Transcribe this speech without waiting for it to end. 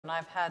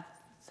I've had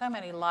so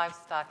many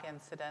livestock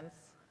incidents.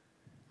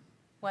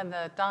 When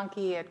the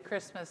donkey at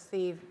Christmas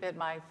Eve bit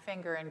my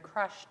finger and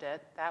crushed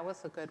it, that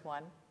was a good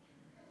one.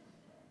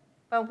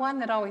 But one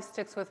that always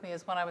sticks with me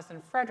is when I was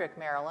in Frederick,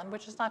 Maryland,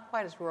 which is not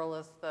quite as rural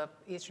as the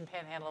eastern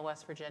panhandle of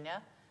West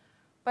Virginia.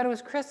 But it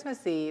was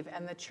Christmas Eve,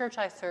 and the church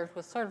I served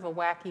was sort of a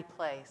wacky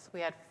place.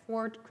 We had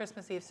 4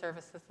 Christmas Eve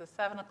services. The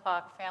 7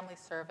 o'clock family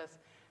service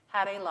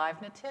had a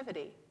live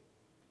nativity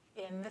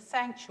in the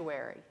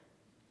sanctuary.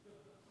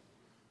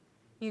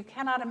 You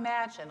cannot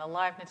imagine a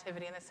live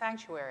nativity in the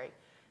sanctuary.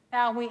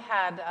 Now, we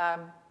had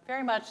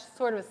very much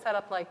sort of a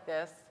setup like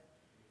this,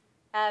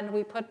 and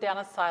we put down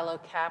a silo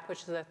cap,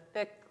 which is a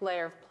thick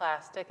layer of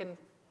plastic, and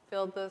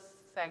filled the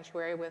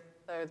sanctuary with,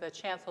 or the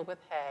chancel with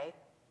hay.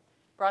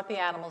 Brought the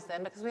animals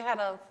in because we had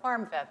a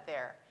farm vet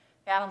there.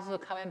 The animals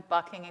would come in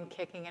bucking and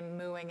kicking and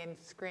mooing and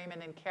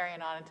screaming and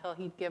carrying on until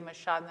he'd give them a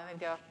shot, and then they'd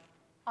go,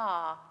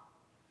 ah.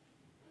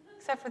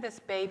 Except for this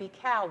baby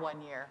cow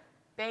one year,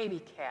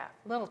 baby calf,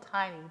 little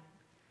tiny,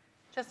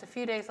 just a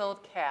few days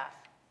old calf.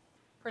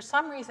 For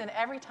some reason,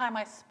 every time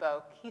I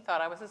spoke, he thought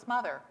I was his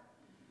mother.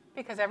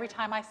 Because every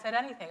time I said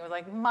anything, it was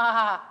like,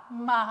 ma,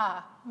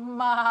 ma,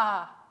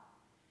 ma.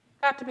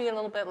 Got to be a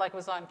little bit like it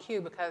was on cue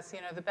because,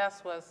 you know, the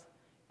best was,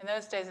 in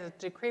those days, a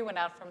decree went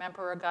out from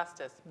Emperor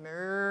Augustus,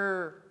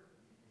 that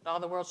all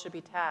the world should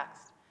be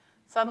taxed.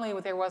 Suddenly,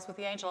 there was with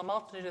the angel a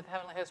multitude of the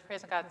heavenly hosts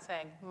praising God and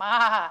saying,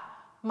 ma,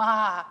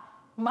 ma,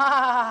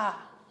 ma.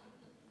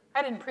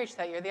 I didn't preach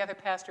that year. The other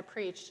pastor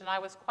preached, and I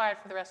was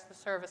quiet for the rest of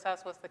the service,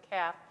 as was the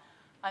calf,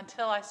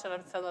 until I stood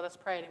up and said, let us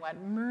pray, and he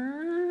went,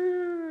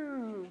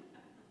 moo.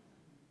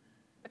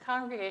 The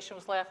congregation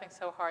was laughing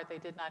so hard they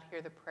did not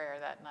hear the prayer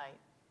that night.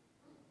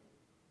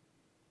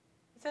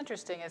 It's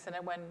interesting, isn't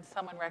it, when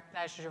someone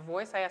recognizes your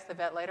voice? I asked the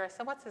vet later, I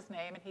said, what's his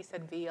name? And he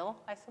said, Veal.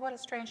 I said, what a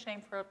strange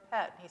name for a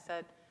pet. And he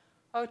said,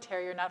 oh,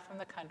 Terry, you're not from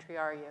the country,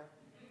 are you?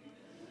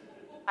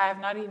 I have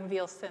not eaten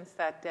veal since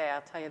that day,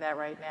 I'll tell you that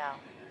right now.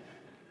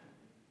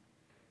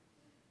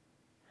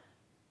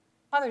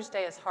 Mother's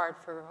Day is hard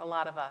for a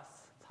lot of us.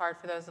 It's hard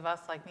for those of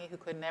us like me who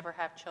could never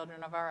have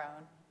children of our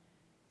own.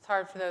 It's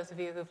hard for those of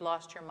you who've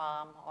lost your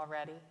mom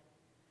already,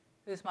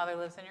 whose mother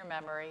lives in your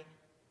memory,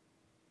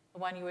 the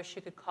one you wish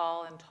you could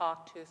call and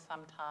talk to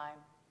sometime.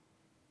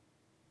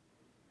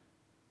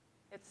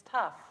 It's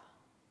tough.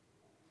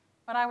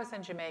 When I was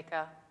in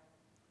Jamaica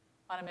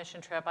on a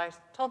mission trip, I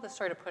told this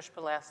story to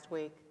Pushpa last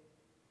week.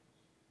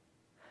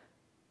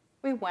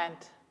 We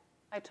went.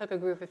 I took a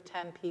group of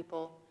 10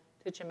 people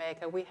to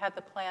Jamaica. We had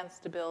the plans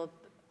to build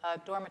a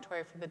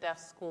dormitory for the deaf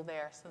school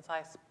there since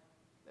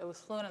it was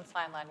fluent in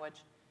sign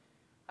language.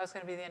 I was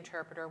going to be the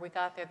interpreter. We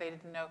got there. They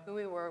didn't know who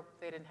we were.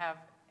 They didn't have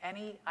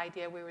any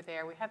idea we were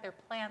there. We had their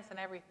plans and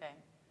everything.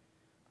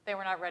 But they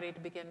were not ready to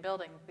begin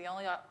building. The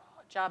only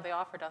job they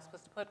offered us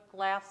was to put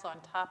glass on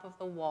top of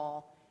the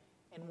wall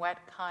in wet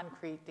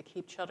concrete to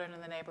keep children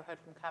in the neighborhood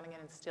from coming in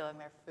and stealing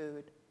their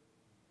food.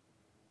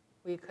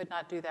 We could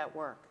not do that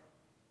work.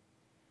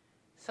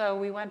 So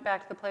we went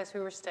back to the place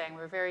we were staying.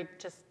 We were very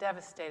just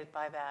devastated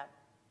by that.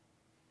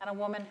 And a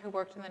woman who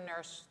worked in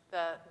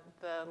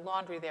the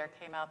laundry there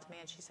came out to me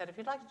and she said, if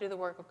you'd like to do the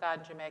work of God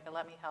in Jamaica,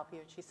 let me help you.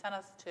 And she sent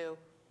us to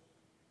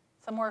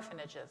some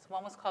orphanages.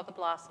 One was called the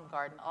Blossom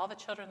Garden. All the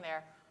children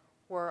there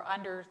were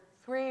under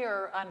 3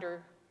 or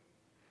under.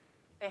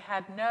 They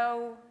had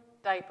no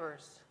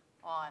diapers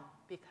on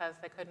because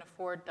they couldn't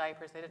afford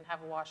diapers. They didn't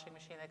have a washing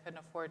machine. They couldn't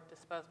afford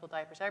disposable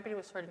diapers. Everybody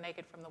was sort of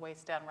naked from the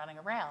waist down running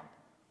around.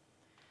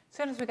 As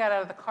soon as we got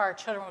out of the car,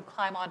 children would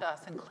climb onto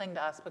us and cling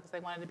to us because they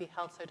wanted to be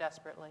held so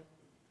desperately.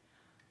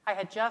 I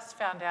had just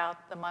found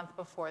out the month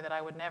before that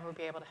I would never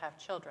be able to have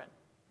children.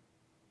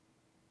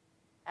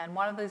 And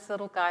one of these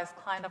little guys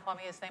climbed up on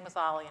me. His name was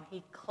Ollie, and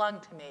he clung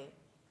to me.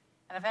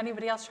 And if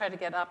anybody else tried to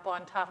get up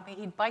on top of me,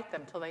 he'd bite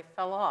them till they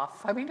fell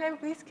off. I mean,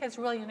 these kids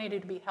really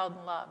needed to be held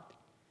and loved.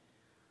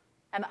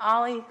 And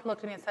Ollie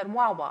looked at me and said,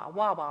 wah, wah,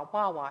 wah, wah,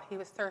 wah, wah. He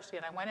was thirsty,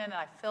 and I went in and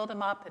I filled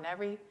him up, and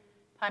every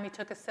time he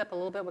took a sip, a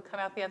little bit would come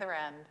out the other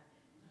end.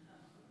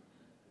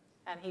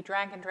 And he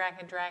drank and drank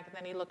and drank, and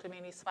then he looked at me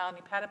and he smiled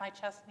and he patted my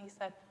chest and he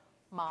said,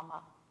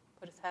 Mama,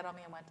 put his head on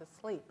me and went to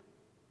sleep.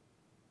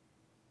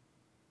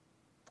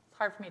 It's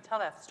hard for me to tell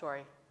that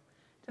story.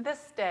 To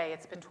this day,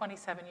 it's been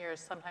 27 years.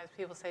 Sometimes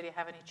people say, do you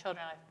have any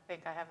children? I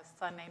think I have a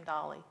son named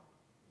Ollie.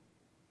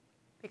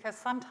 Because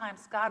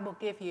sometimes God will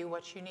give you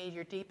what you need,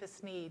 your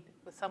deepest need,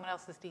 with someone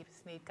else's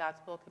deepest need. God's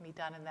will can be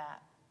done in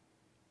that.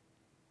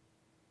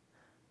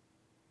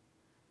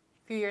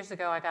 A few years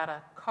ago, I got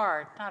a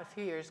card, not a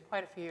few years,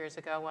 quite a few years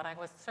ago, when I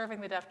was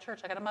serving the deaf church.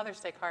 I got a Mother's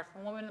Day card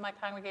from a woman in my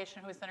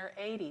congregation who was in her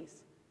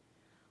 80s.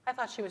 I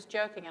thought she was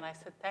joking, and I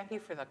said, thank you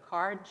for the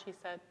card. And she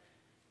said,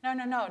 no,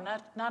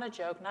 not a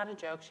joke, not a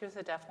joke. She was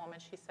a deaf woman.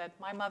 She said,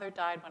 my mother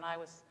died when I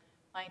was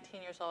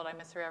 19 years old. I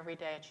miss her every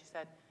day. And she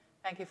said,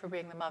 thank you for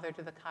being the mother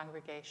to the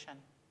congregation.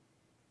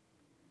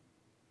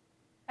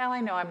 Now, I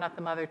know I'm not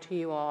the mother to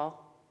you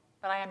all,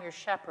 but I am your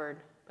shepherd,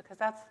 because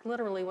that's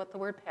literally what the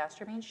word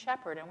pastor means,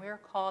 shepherd. And we are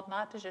called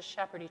not to just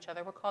shepherd each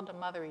other. We're called to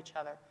mother each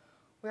other.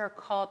 We are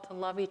called to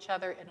love each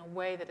other in a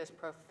way that is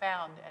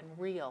profound and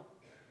real,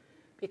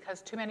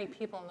 because too many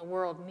people in the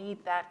world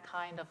need that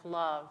kind of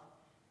love.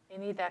 They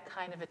need that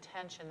kind of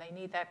attention. They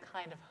need that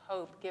kind of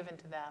hope given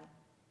to them.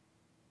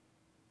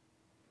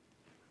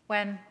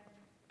 When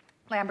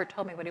Lambert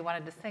told me what he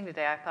wanted to sing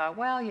today, I thought,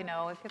 well, you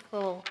know, it gets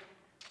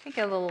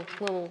a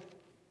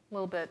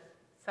little bit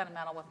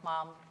sentimental with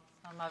Mom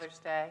on Mother's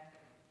Day.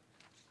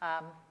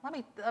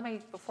 Let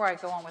me, before I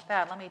go on with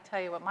that, let me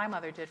tell you what my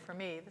mother did for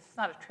me. This is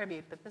not a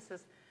tribute, but this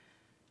is,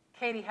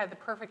 Katie had the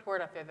perfect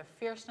word up there, the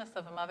fierceness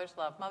of a mother's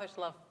love. Mothers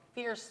love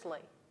fiercely.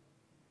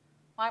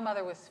 My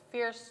mother was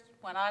fierce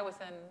when I was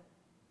in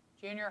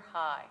junior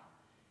high.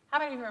 How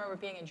many of you remember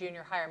being in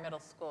junior high or middle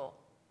school?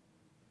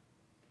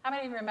 How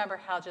many of you remember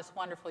how just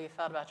wonderful you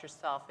felt about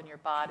yourself and your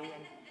body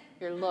and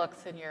your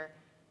looks and your,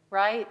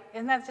 right?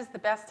 Isn't that just the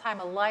best time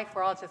of life?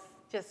 We're all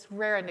just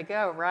raring to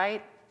go,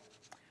 right?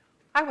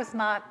 I was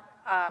not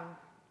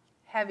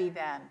heavy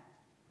then,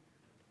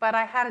 but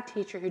I had a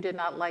teacher who did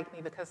not like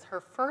me because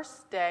her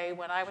first day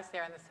when I was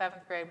there in the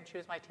 7th grade, when she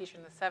was my teacher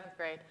in the 7th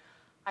grade,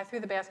 I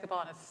threw the basketball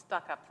and it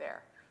stuck up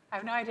there. I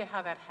have no idea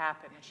how that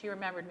happened, and she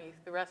remembered me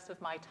the rest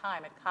of my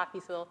time at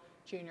Cockeysville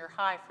Junior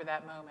High for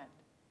that moment.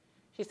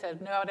 She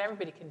said, no, not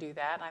everybody can do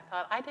that. And I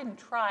thought, I didn't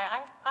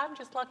try. I'm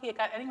just lucky it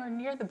got anywhere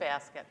near the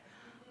basket.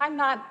 I'm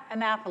not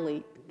an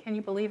athlete. Can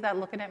you believe that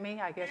looking at me?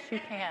 I guess you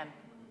can.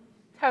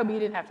 Toby, you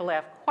didn't have to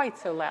laugh quite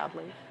so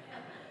loudly.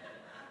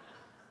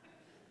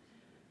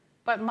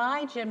 But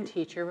my gym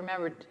teacher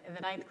remembered in the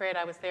 9th grade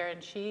I was there,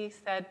 and she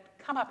said,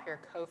 come up here,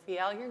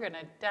 Cofiell. You're going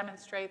to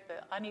demonstrate the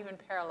uneven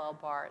parallel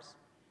bars.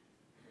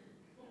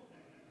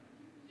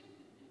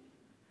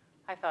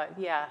 I thought,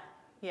 yeah,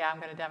 I'm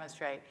going to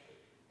demonstrate.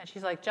 And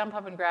she's like, jump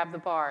up and grab the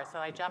bars. And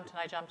I jumped and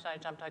I jumped and I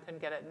jumped. I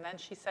couldn't get it. And then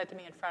she said to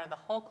me in front of the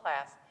whole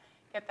class,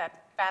 get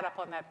that fat up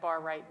on that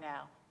bar right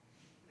now.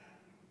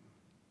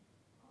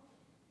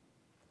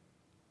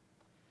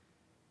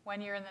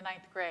 When you're in the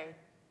 9th grade,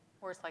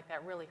 words like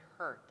that really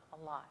hurt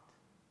a lot.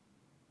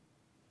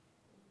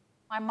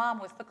 My mom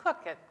was the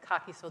cook at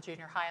Cockeysville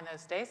Junior High in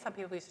those days. Some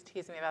people used to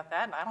tease me about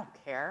that, and I don't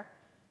care.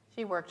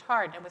 She worked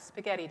hard, and it was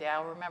spaghetti day,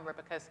 I'll remember,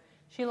 because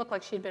she looked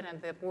like she'd been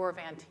in the War of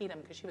Antietam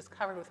because she was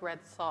covered with red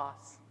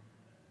sauce.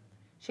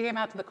 She came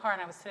out to the car,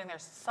 and I was sitting there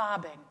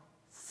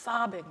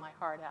sobbing my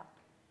heart out.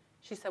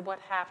 She said, what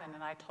happened?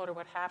 And I told her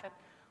what happened.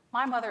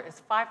 My mother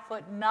is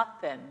 5'0"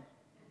 nothing.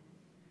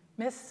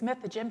 Miss Smith,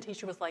 the gym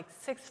teacher, was like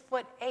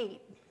 6'8".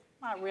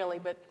 Not really,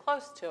 but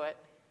close to it.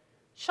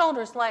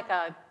 Shoulders like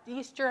a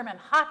East German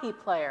hockey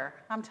player.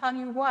 I'm telling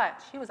you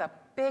what, she was a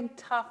big,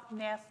 tough,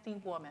 nasty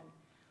woman.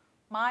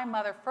 My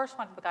mother first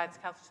went to the guidance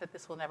counselor and said,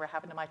 this will never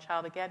happen to my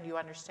child again. Do you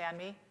understand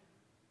me?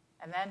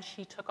 And then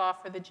she took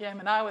off for the gym,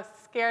 and I was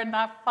scared, and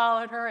I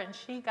followed her, and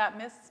she got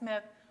Miss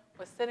Smith,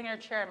 was sitting in her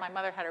chair, and my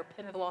mother had her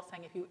pinned to the wall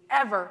saying, if you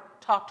ever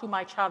talk to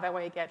my child that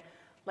way again,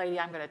 lady,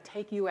 I'm going to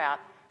take you out.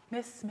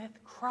 Miss Smith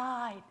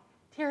cried,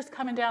 tears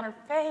coming down her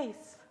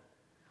face.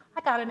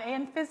 I got an A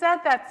in phys ed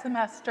that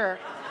semester.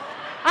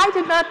 I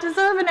did not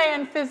deserve an A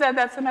in phys ed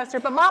that semester,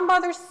 but my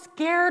mother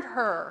scared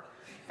her.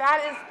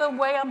 That is the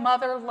way a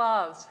mother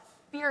loves,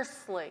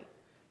 fiercely.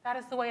 That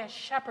is the way a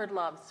shepherd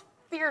loves,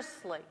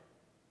 fiercely.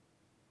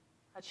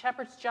 A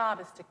shepherd's job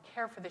is to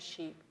care for the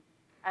sheep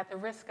at the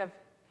risk of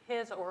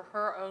his or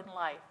her own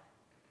life.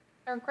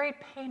 There are great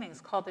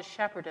paintings called The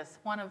Shepherdess.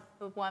 One of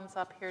the ones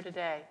up here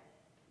today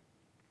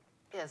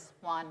is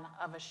one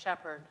of a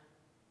shepherd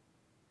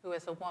who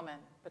is a woman,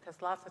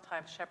 because lots of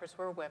times shepherds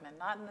were women,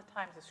 not in the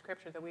times of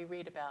Scripture that we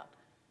read about.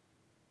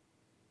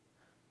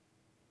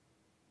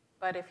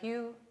 But if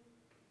you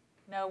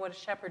know what a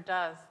shepherd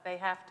does, they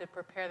have to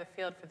prepare the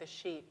field for the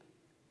sheep.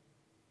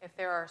 If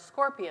there are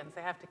scorpions,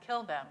 they have to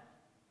kill them.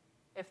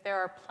 If there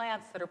are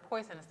plants that are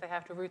poisonous, they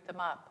have to root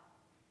them up.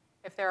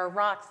 If there are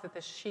rocks that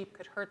the sheep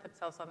could hurt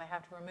themselves on, they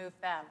have to remove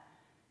them.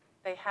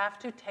 They have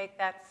to take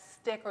that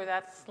stick or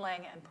that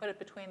sling and put it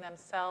between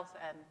themselves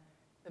and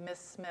the Miss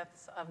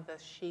Smiths of the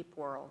sheep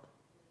world,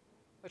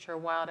 which are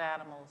wild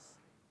animals,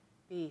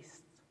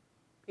 beasts,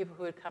 people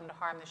who would come to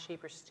harm the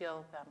sheep or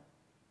steal them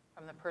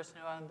from the person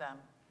who owned them.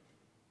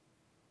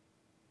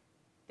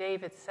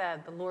 David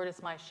said, the Lord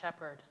is my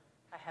shepherd.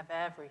 I have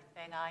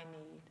everything I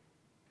need.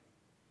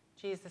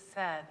 Jesus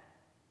said,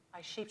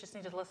 my sheep just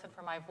need to listen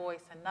for my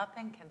voice, and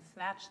nothing can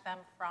snatch them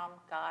from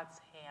God's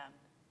hand.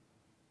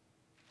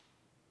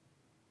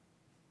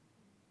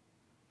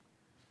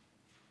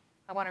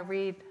 I want to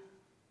read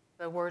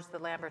the words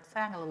that Lambert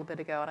sang a little bit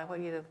ago, and I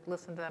want you to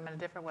listen to them in a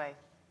different way.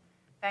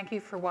 Thank you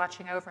for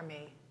watching over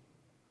me.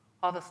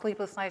 All the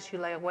sleepless nights you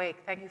lay awake,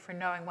 thank you for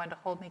knowing when to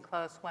hold me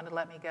close, when to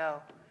let me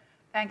go.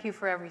 Thank you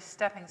for every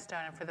stepping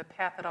stone and for the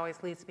path that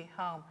always leads me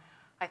home.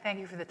 I thank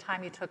you for the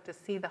time you took to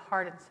see the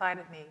heart inside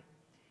of me.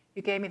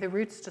 You gave me the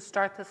roots to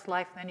start this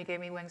life, and then you gave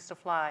me wings to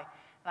fly.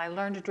 And I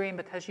learned to dream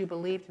because you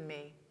believed in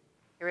me.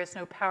 There is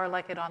no power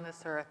like it on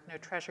this earth, no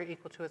treasure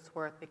equal to its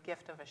worth, the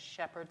gift of a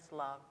shepherd's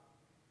love.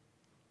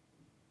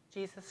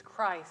 Jesus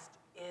Christ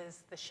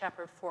is the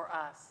shepherd for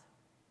us.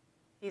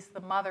 He's the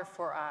mother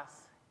for us.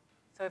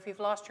 So if you've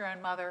lost your own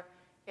mother,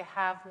 You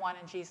have one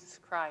in Jesus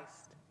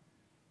Christ.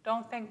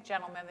 Don't think,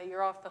 gentlemen, that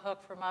you're off the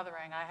hook for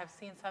mothering. I have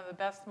seen some of the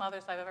best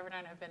mothers I've ever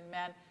known have been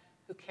men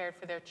who cared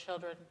for their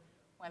children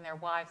when their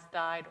wives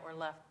died or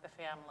left the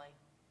family.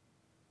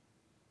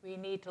 We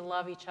need to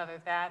love each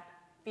other that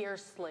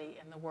fiercely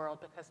in the world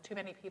because too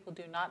many people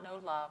do not know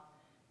love.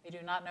 They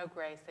do not know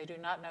grace. They do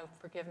not know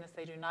forgiveness.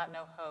 They do not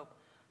know hope.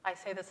 I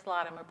say this a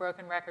lot. I'm a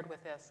broken record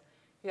with this.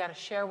 You got to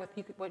share what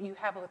you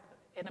have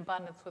in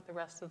abundance with the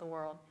rest of the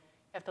world.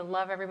 You have to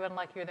love everyone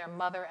like you're their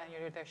mother and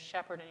you're their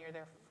shepherd and you're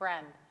their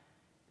friend,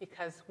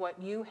 because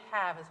what you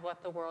have is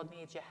what the world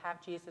needs. You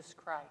have Jesus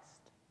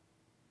Christ,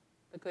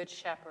 the good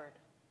shepherd,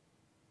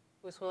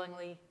 who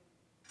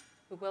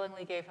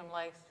willingly gave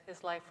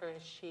his life for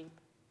his sheep.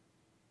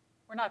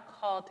 We're not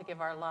called to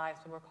give our lives,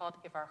 but we're called to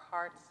give our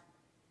hearts.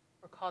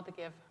 We're called to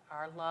give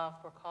our love.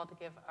 We're called to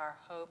give our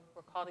hope.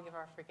 We're called to give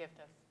our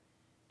forgiveness.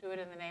 Do it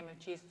in the name of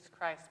Jesus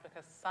Christ,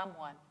 because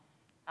someone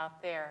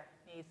out there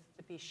needs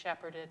to be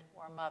shepherded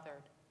or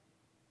mothered.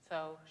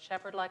 So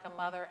shepherd like a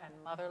mother and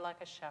mother like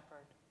a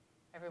shepherd.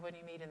 Everyone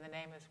you meet in the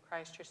name of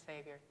Christ your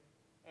Savior.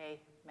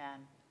 Amen.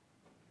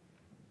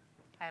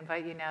 I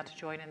invite you now to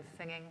join in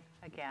singing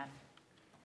again.